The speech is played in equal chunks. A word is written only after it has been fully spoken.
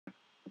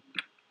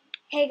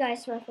Hey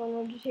guys, Smartphone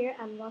Wonders here,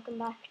 and welcome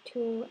back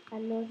to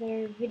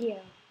another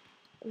video.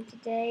 And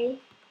today,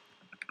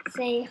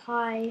 say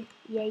hi,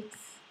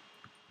 Yeates.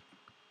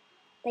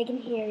 They can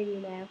hear you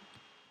now.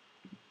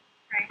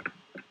 Hi.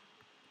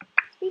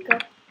 Speak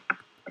up.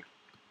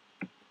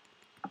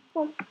 Come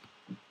on.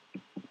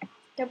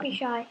 Don't be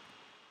shy.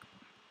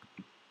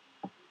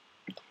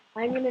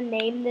 I'm gonna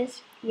name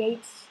this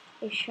Yeates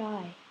is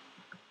Shy.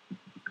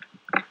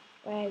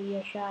 Wow,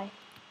 you're shy.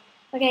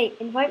 Okay,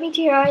 invite me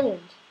to your island.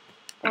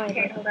 Oh,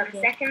 Okay, hold on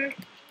a second.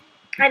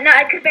 No,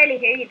 I could barely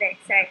hear you there,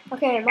 sorry.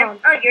 Okay, I'm on.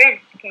 Oh, you're in.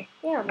 Okay.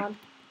 Yeah, I'm on.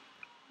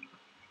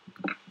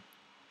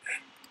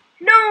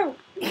 No!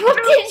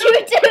 What did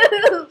you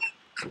do?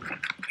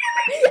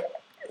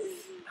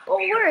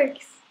 What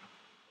works?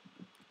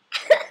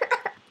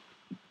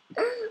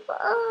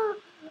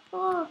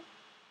 Oh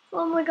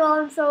my god,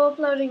 I'm so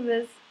uploading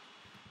this.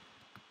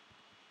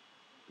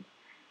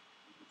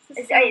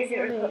 Is it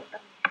recording?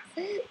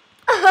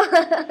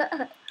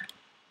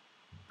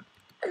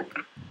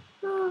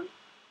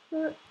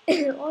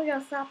 Oh,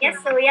 you're sapping.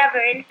 Yes, so we have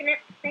our infinite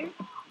thing.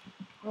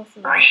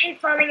 Awesome. Oh, I hate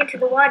falling into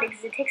the water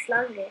because it takes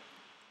longer.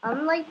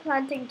 I'm like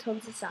planting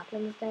tons of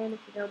saplings down if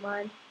you don't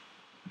mind.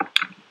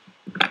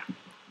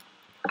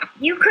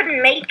 You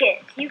couldn't make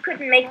it. You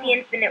couldn't make the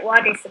infinite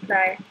water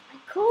supply. I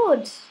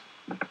could.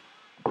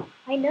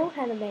 I know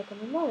how to make them.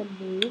 I'm not a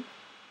noob.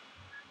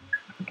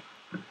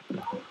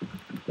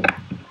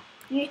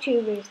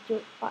 YouTubers,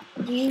 do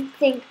you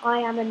think I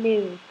am a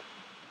noob?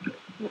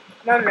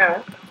 Well,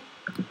 no.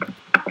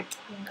 Yes.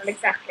 Not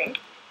exactly.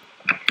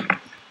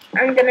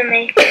 I'm gonna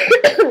make...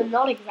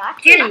 Not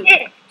exactly. Do you want a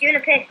pick? Do you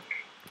want a pick?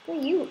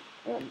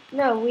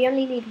 No, we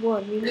only need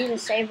one. We need to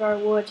save our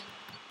wood.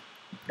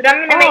 But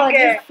I'm gonna make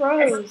it just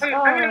froze. I'm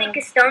gonna make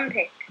a stone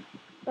pick.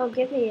 Oh,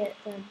 give me it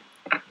then.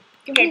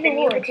 Give Okay, me the then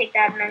you wood. would take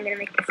that and I'm gonna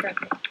make the stone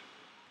pick.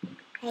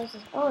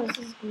 Oh, this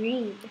is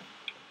green.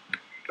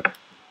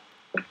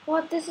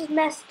 What? This is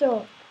messed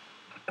up.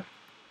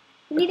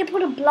 We need to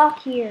put a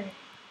block here.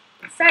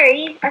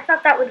 Sorry, I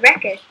thought that would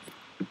wreck it.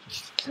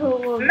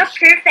 So, I'm not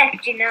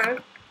perfect, you know.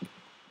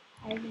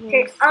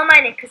 Okay, I'll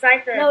mine it because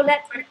I've... No,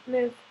 let's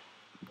move.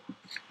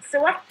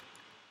 So what?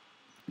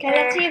 Okay,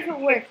 let's see if it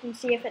works and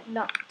see if it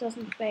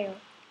doesn't fail.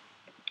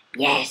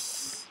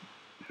 Yes!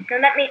 No,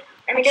 let me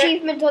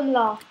Achievement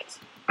unlocked.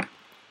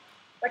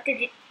 What's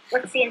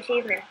the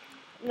achievement?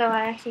 No,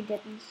 I actually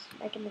didn't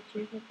make an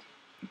achievement.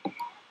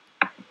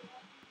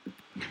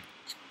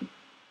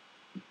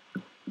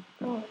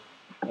 Oh,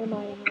 never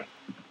mind.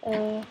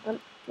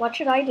 What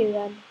should I do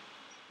then?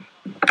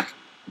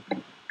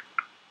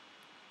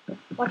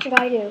 What should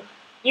I do?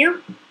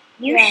 You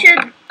Yeah.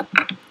 should,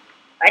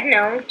 I don't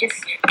know,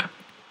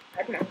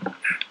 I don't know.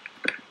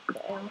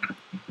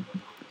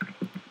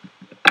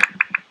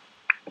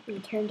 You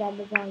turn down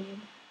the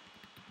volume.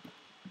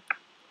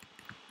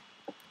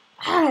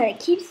 It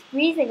keeps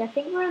freezing. I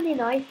think we're on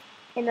an ice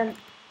in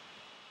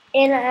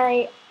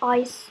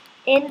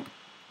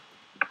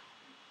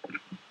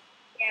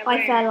Yeah,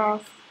 I fell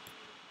off.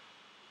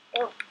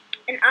 Oh,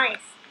 an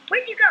ice.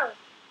 Where'd you go?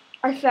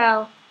 I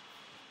fell.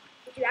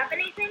 Did you have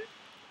anything?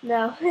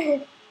 No. Oh,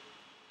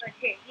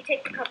 here, you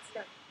take the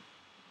cobblestone.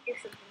 Do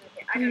something with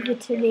it. I don't know. Give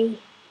it to me.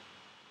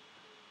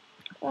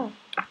 Oh.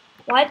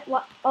 What?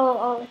 Oh,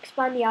 I'll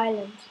expand the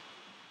island.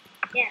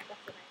 Yeah,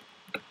 that's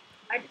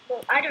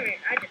what I don't know.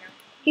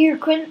 Here,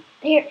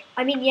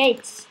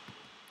 Yeates.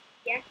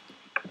 Yeah?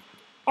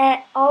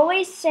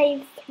 Always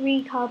save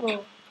 3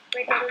 cobble.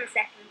 Wait, hold on a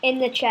second. In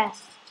the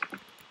chest.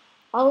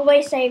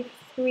 Always save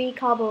 3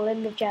 cobble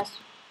in the chest.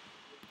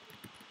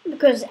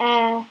 Because,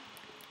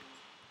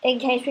 in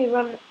case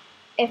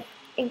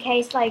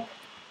like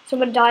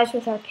someone dies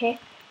with our pick.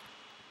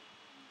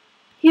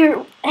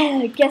 Here,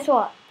 guess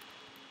what?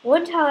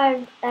 One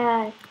time,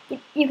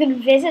 you can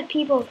visit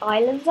people's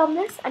islands on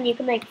this, and you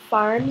can make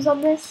farms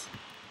on this.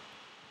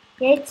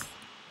 Yeates.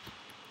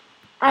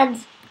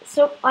 And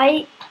so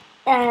I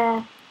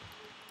asked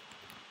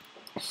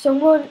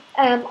someone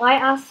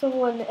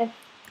if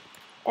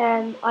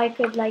I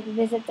could like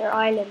visit their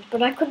island,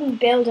 but I couldn't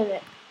build on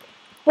it.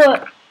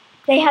 But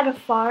they had a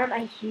farm,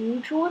 a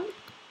huge one,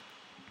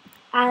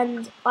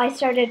 and I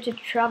started to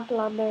trample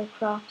on their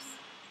crops.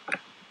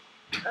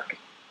 Okay.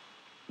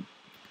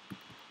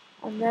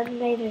 And then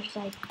they just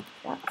like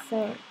got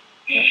so.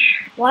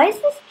 Why is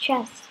this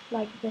chest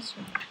like this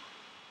one?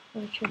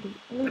 Oh, it should be.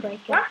 I'm gonna break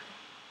it. What?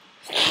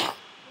 You're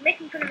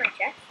making fun of my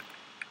chest?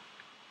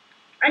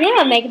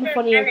 I'm making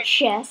fun of your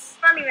chest.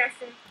 Funny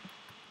lesson.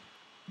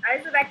 I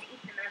was about to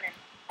eat the melon.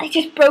 I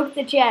just broke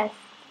the chest.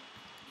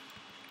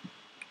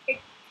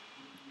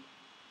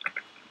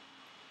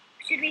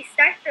 Should we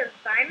start the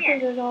farm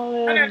yet? Put it all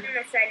in. Oh, no,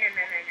 sorry,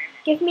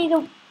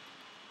 no.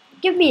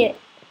 Give me it.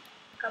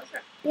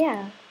 Cobblestone.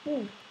 Yeah.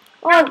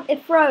 Oh,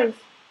 it froze.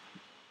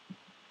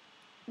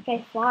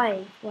 Okay,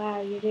 fine.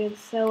 Wow, you're doing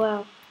so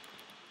well.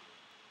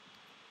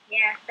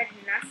 Yeah, better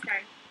than last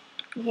time.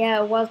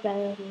 Yeah, it was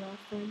better than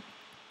last time.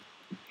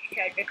 I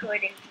started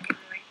recording.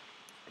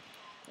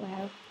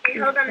 Wow. Hey,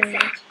 hold on a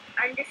second.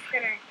 I'm just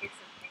gonna do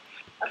something.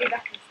 I'll be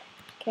back in a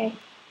second. Okay.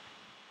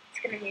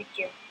 gonna nuke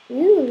you.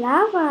 Ooh,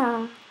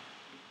 lava.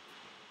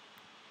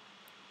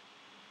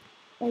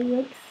 It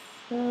looks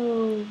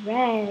so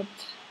red.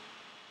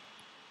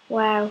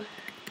 Wow.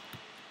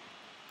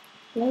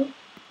 Hello?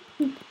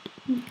 I'm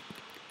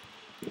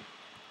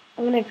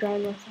gonna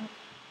drown myself.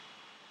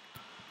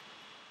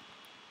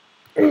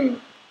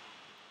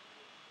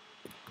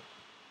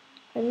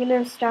 I'm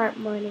gonna start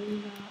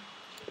mining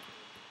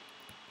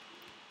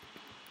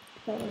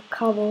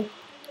cobble.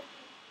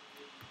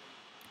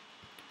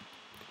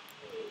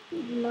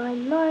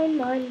 Mine.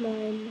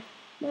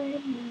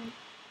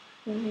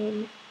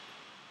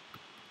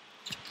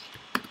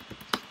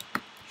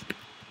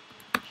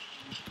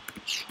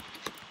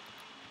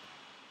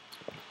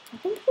 I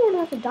think someone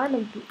has a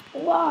diamond boot.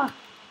 Wow.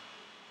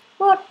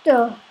 What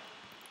the?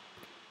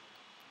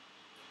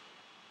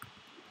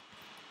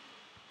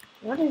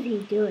 What is he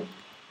doing?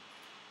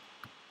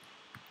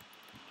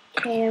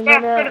 Okay, I'm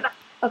gonna.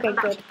 Okay,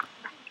 good.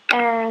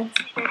 Plug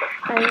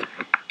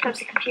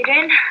the computer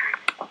in.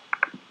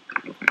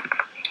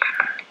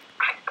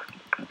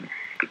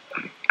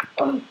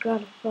 Oh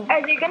god. Fuck.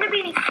 Are there gonna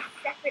be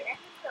separate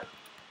episodes?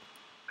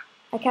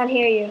 I can't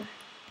hear you.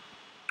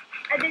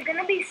 Are there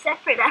gonna be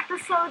separate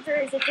episodes, or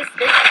is it just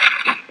this?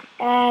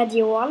 Do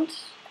you want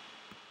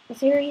a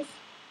series?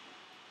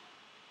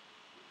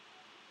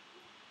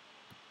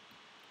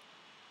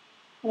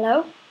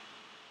 Hello?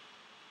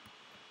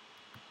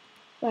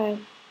 Wow.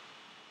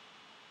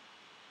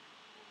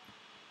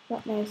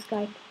 What now,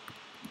 Skype?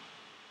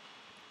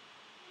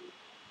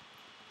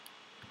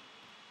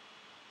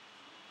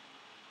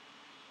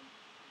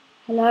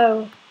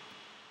 Hello?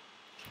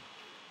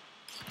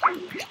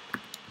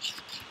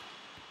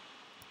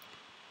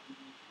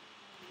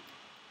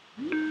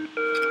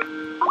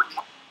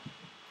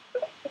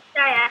 Sorry,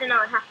 I don't know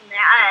what happened there.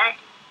 I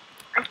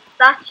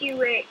thought you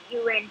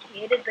weren't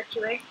muted, but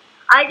you were.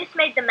 I just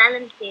made the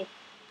melon seed.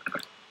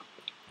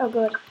 Oh,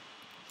 good.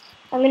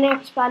 I'm gonna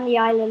expand the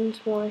island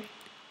more.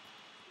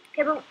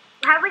 Okay, but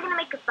how are we gonna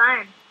make a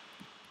farm?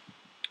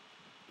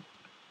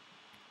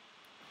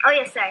 Oh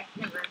yes, sorry.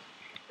 Never mind.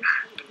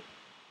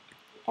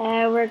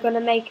 We're gonna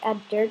make a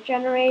dirt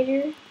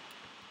generator.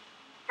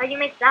 How do you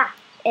make that?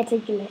 It's a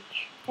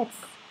glitch. It's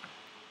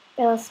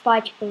Spy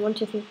Chicken 1,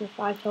 2, 3, 4,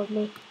 5 told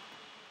me.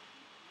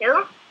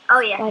 Who? Oh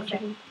yeah. Spy Okay.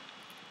 Chicken.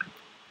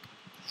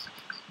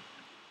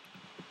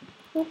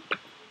 Whoop,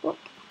 whoop,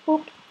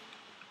 whoop.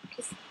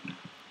 Just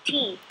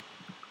T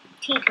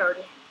told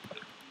you.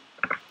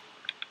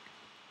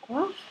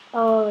 What?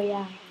 Oh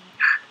yeah.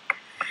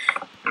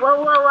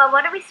 Whoa!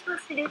 What are we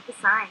supposed to do with the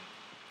sign?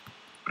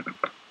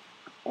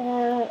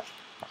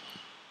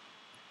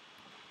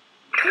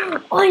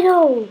 I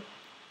know.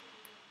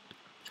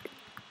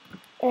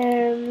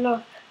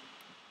 Look.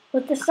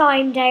 Put the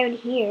sign down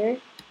here.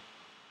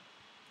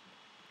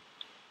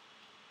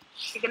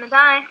 You're gonna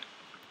die.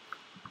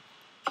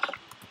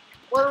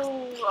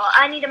 Whoa!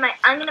 I'm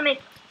gonna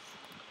make.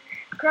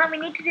 Come on, we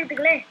need to do the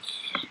glitch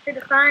for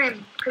the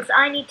farm because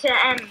I need to.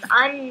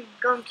 I'm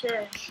going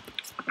to.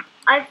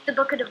 I have the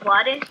bucket of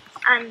water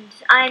and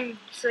I'm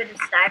sort of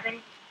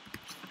starving.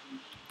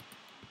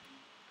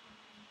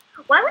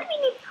 Why would we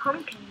need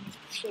pumpkin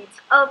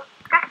seeds? Oh,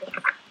 cactus.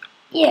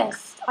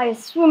 Yes, I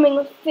was swimming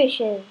with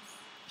fishes.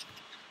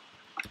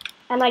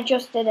 And I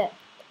just did it.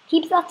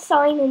 Keep that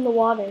sign in the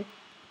water.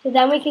 So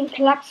then we can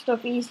collect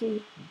stuff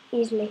easily.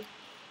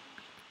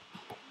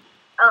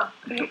 Oh.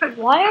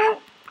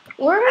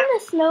 We're in a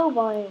snow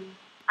biome.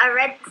 I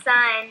read the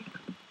sign.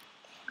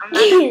 I'm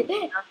not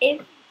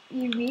If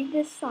you read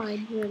this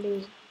sign,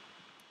 really.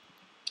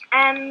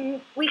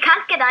 we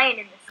can't get iron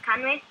in this,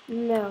 can we?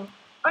 No.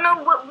 Oh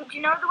no, would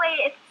you know the way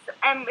if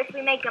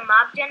we make a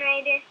mob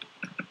generator?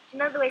 Do you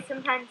know the way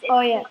sometimes Oh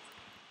yeah.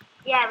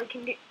 We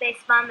can do, they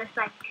spawn this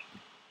like,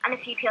 and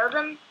if you kill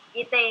them,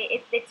 if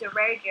it's a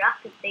rare drop,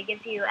 if they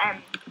give you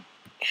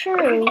True.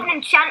 we can get an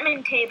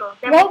enchantment table.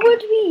 Then What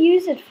would we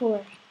use it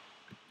for?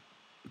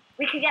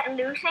 We could get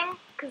looting,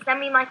 because then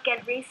we might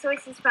get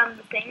resources from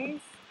the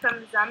things,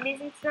 from the zombies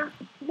and stuff.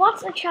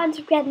 What's the chance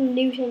of getting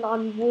looting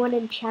on one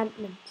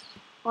enchantment?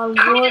 On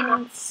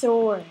one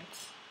sword?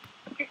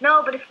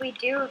 No, but if we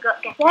do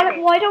get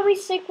Why don't we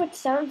stick with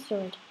stone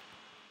sword?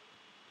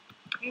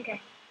 Okay.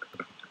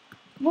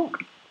 Well,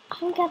 I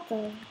don't get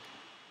the...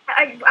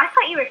 I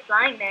thought you were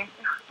flying there.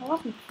 I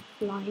wasn't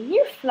flying.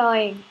 You're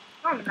flying.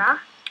 No, I'm not.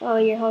 Oh,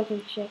 you're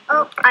holding shit.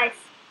 Oh, ice.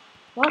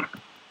 What?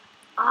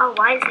 Oh,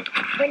 why is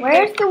it?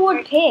 Where's the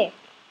wood pick?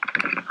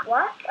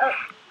 What? Oh.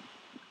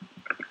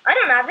 I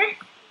don't have it.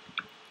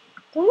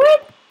 The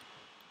wood?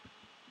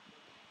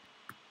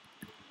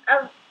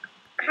 Oh,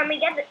 can we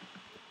get it?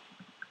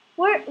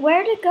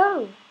 Where'd it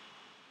go?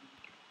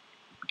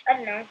 I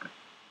don't know.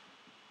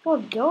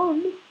 Well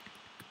done.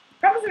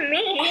 That wasn't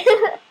me.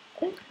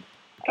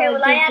 Okay,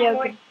 well I have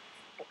more.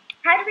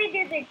 How do we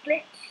do the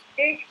glitch?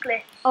 There's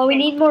glitch. Oh, we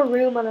need more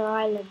room on our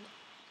island.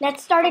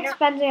 Let's start I know.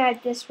 expanding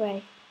out this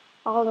way.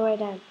 All the way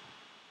down.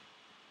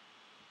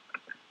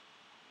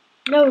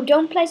 No,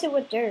 don't place it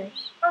with dirt.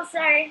 Oh,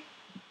 sorry.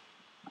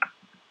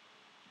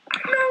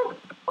 No.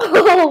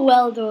 Oh,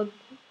 well done.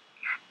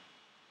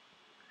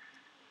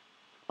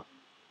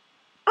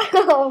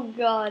 Oh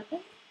God.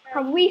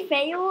 Have we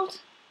failed?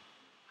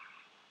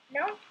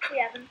 No, we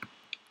haven't.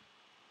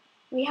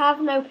 We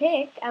have no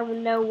pick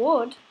and no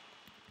wood.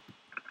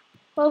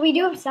 Well, we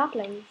do have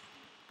saplings.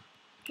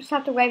 Just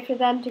have to wait for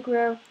them to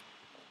grow.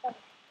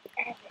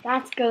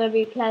 That's gonna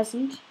be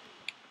pleasant.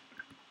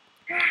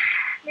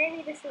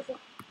 Maybe this is a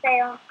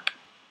fail.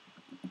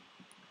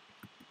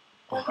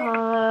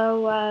 Oh,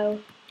 wow.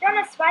 You're on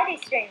a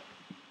spidey string.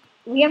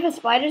 We have a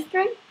spider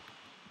string?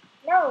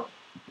 No,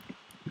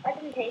 I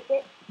didn't take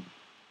it.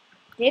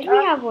 Did we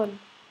have one?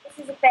 This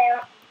is a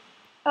fail.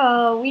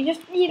 Oh, we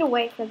just need to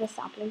wait for the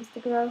saplings to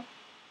grow.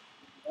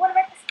 What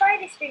about the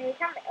spidey string? We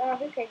can't. Oh,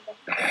 who takes them?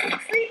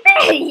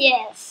 Sleeping!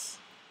 Yes!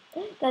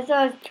 That's what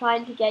I was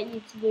trying to get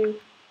you to do.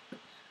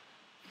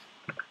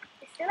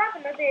 We still have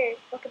another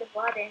bucket of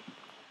water.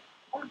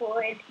 I'm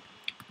bored.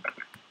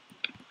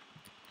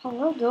 Oh,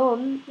 well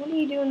done. What are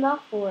you doing that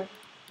for?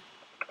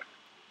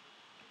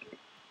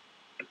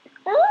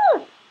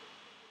 Ah!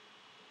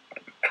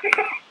 Do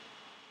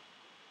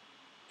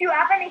you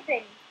have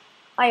anything?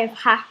 I have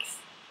hacks.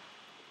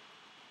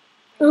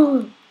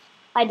 Ugh.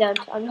 I don't.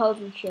 I'm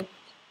holding shift.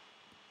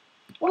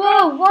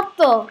 Whoa, what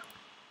the?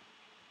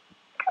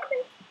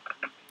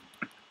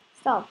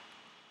 Stop.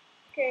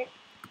 Okay.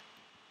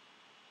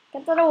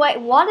 Get that away.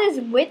 What is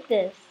with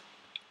this?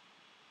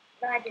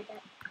 No, I did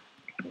that.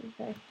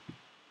 Okay.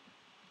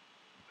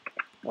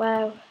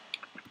 Wow.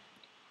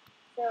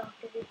 So,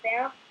 did we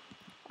fail?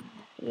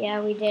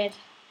 Yeah, we did.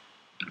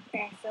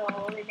 Okay, so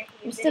we're making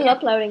a I'm still video.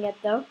 uploading it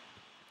though.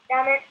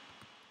 Damn it.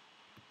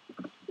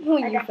 Oh,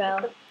 I you got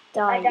fell. with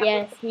Died. got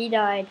Yes, with he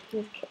died. He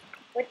was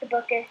with the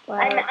bucket. Wow.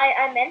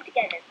 I meant to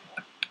get it.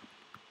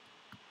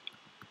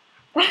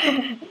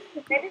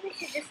 Maybe we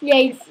should just.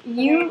 Yates,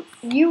 you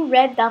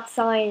read that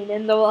sign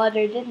in the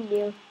water, didn't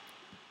you?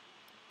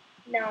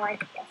 No, I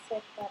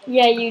switched that.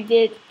 Yeah, you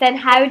did. Then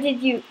how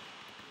did you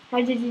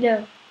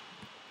know?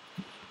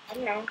 I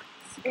don't know.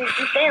 We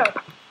failed.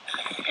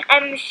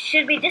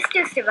 Should we just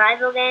do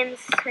survival games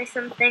or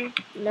something?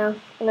 No,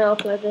 I'm gonna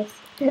upload this.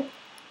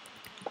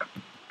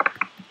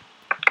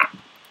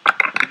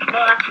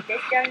 Well, after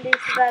this, done do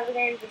survival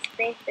games, or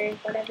space or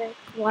whatever.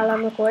 While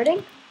I'm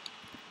recording?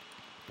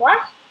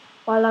 What?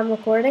 While I'm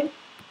recording?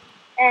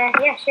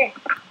 Yeah, sure.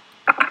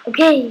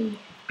 Okay.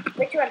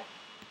 Which one?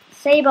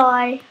 Say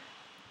bye.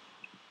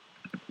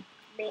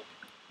 Me.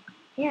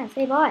 Yeah,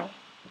 say bye.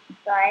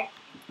 Bye.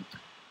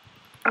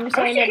 I'm I'm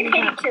saying saying it to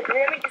in each other.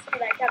 Let me just be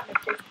like having a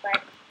fist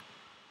fight.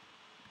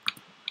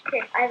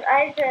 Okay,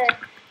 I've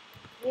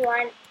you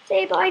want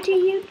Say bye to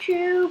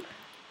YouTube.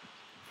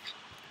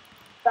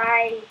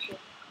 bye YouTube.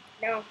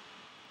 No.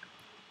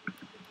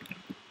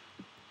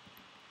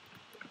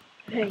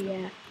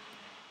 Yeah.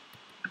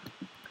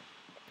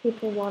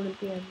 People want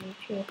to be on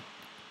YouTube.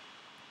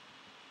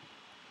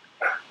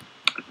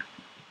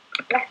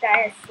 That guy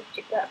has such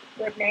a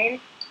good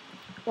name.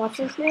 What's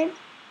his name?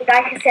 The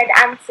guy who said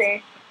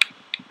answer.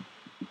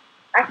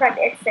 I thought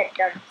it said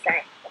done,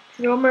 sorry.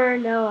 Drummer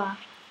Noah.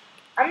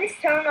 I'm just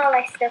throwing all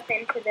my stuff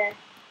into the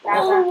lava.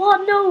 Oh,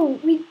 what? No,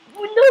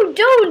 no,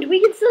 don't. We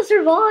can still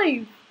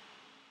survive.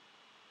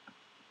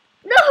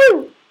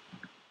 No.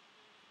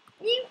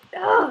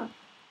 You.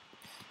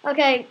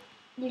 Okay,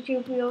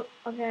 YouTube.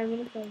 Okay, I'm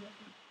gonna play this.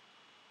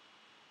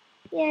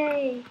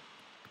 Yay.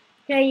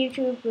 Okay,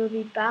 YouTube. We'll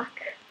be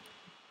back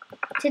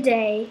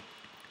today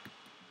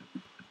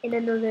in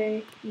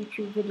another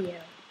YouTube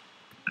video.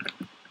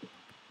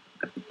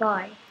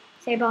 Bye.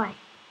 Say bye.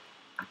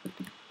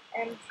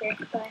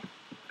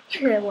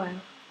 Sure, bye. Wow,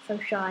 so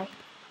shy.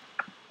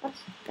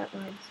 That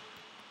rhymes.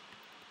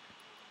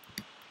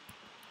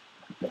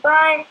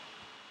 Goodbye.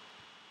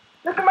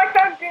 Look at my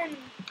fountain.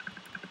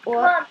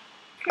 What?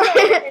 Come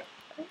on.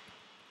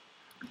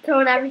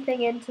 Throwing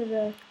everything into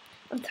the...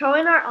 I'm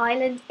throwing our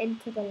island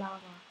into the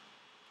lava.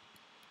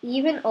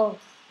 Even us.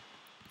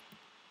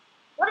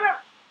 What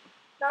about...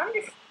 No, I'm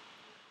just...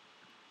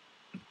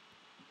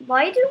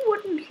 Why do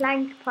wooden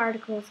plank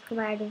particles come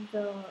out of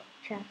the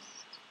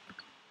chest?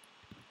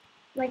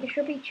 Like, it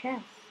should be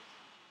chest.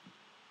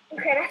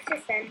 Okay, let's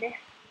just end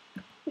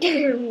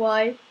it.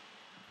 Why?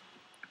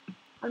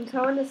 I'm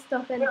throwing the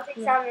stuff into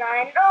Nothing's the...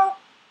 online. No!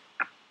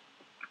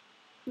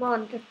 Come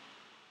on, just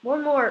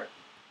one more.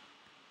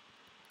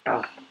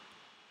 Oh.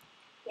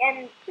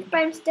 And Just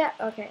bounce down.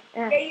 Okay.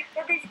 yeah, your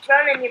brother's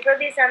running. Your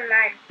brother's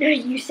online.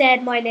 You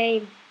said my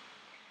name.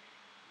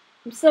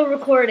 I'm still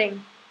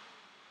recording.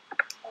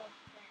 Oh,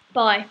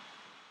 Bye.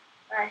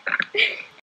 bye.